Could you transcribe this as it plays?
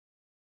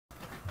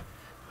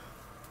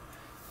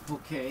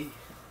Okay,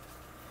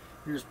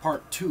 here's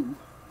part 2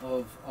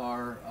 of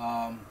our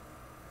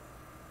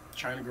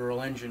China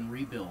Girl engine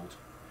rebuild.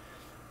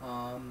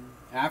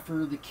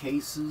 After the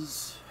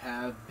cases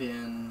have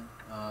been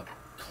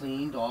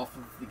cleaned off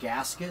of the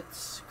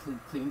gaskets,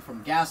 cleaned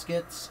from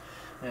gaskets,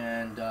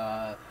 and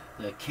the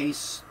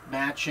case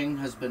matching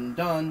has been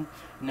done,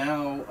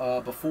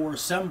 now before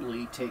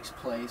assembly takes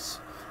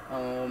place,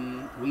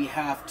 we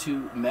have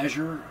to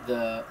measure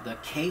the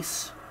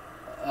cases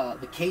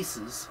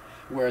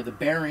where the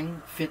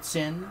bearing fits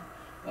in,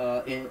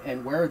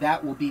 and where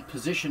that will be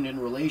positioned in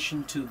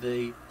relation to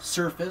the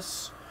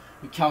surface.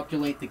 We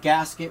calculate the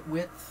gasket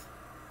width,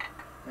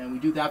 and we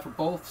do that for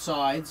both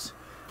sides.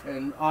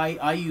 And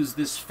I use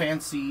this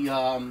fancy,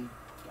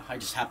 I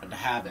just happen to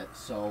have it,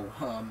 so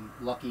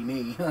lucky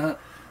me.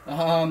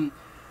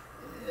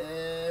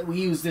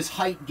 We use this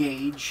height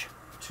gauge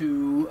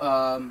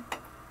to,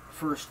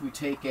 first we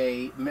take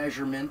a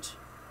measurement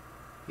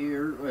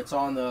here. It's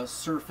on the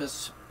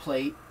surface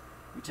plate.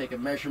 We take a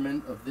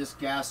measurement of this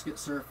gasket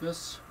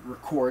surface,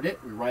 record it,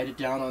 we write it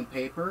down on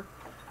paper,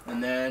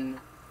 and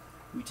then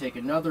we take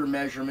another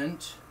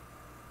measurement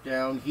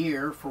down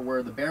here for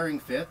where the bearing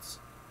fits,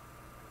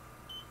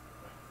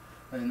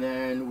 and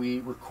then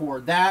we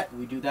record that.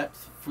 We do that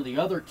for the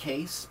other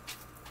case,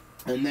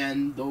 and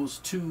then those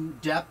two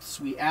depths,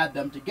 we add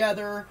them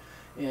together,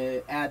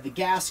 add the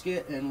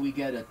gasket, and we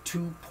get a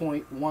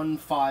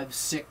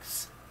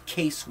 2.156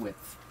 case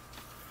width.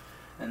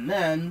 And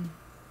then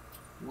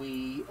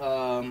we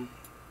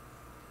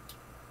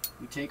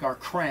take our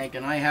crank,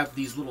 and I have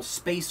these little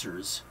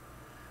spacers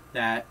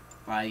that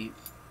I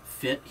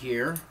fit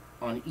here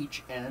on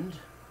each end.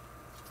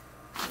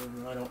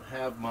 And I don't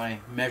have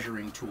my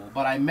measuring tool,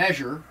 but I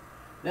measure.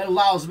 That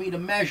allows me to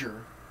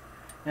measure.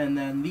 And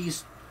then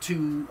these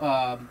two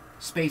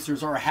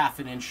spacers are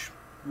 1/2 inch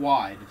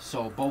wide,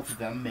 so both of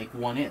them make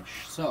 1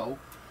 inch. So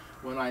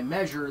when I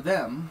measure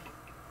them,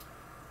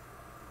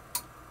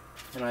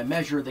 and I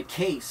measure the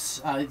case,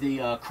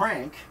 the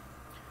crank,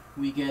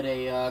 we get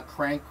a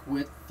crank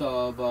width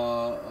of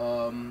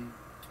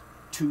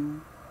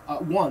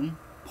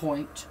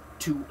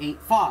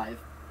 1.285.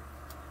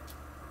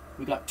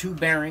 We got two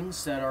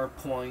bearings that are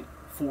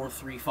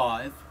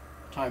 0.435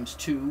 times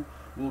 2.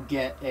 We'll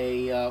get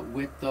a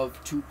width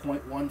of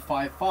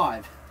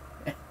 2.155.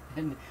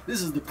 And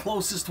this is the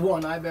closest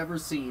one I've ever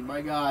seen.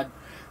 My God,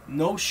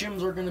 no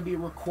shims are going to be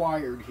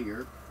required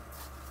here.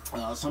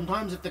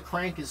 Sometimes if the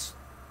crank is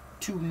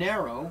too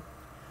narrow,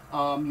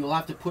 you'll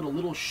have to put a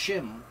little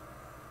shim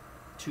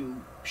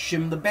to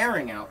shim the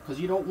bearing out, because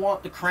you don't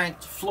want the crank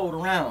to float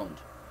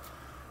around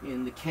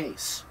in the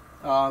case.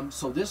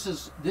 So this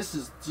is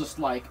just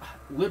like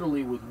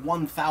literally with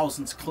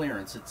 1/1000th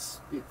clearance.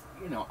 It's you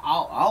know,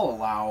 I'll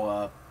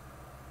allow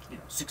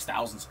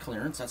 6/1000th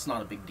clearance. That's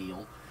not a big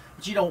deal,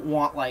 but you don't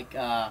want like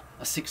a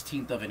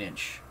 1/16th of an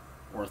inch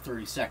or a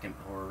 32nd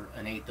or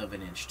an 1/8 of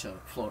an inch to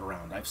float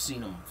around. I've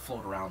seen them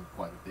float around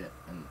quite a bit,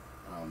 and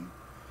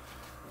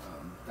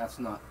that's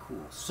not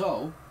cool.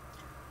 So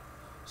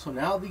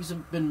now these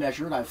have been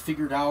measured. I've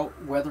figured out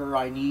whether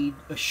I need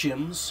a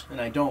shims,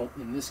 and I don't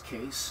in this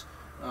case.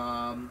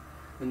 The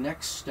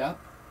next step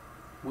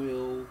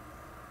will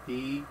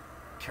be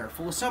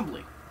careful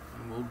assembly,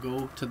 and we'll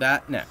go to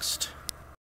that next.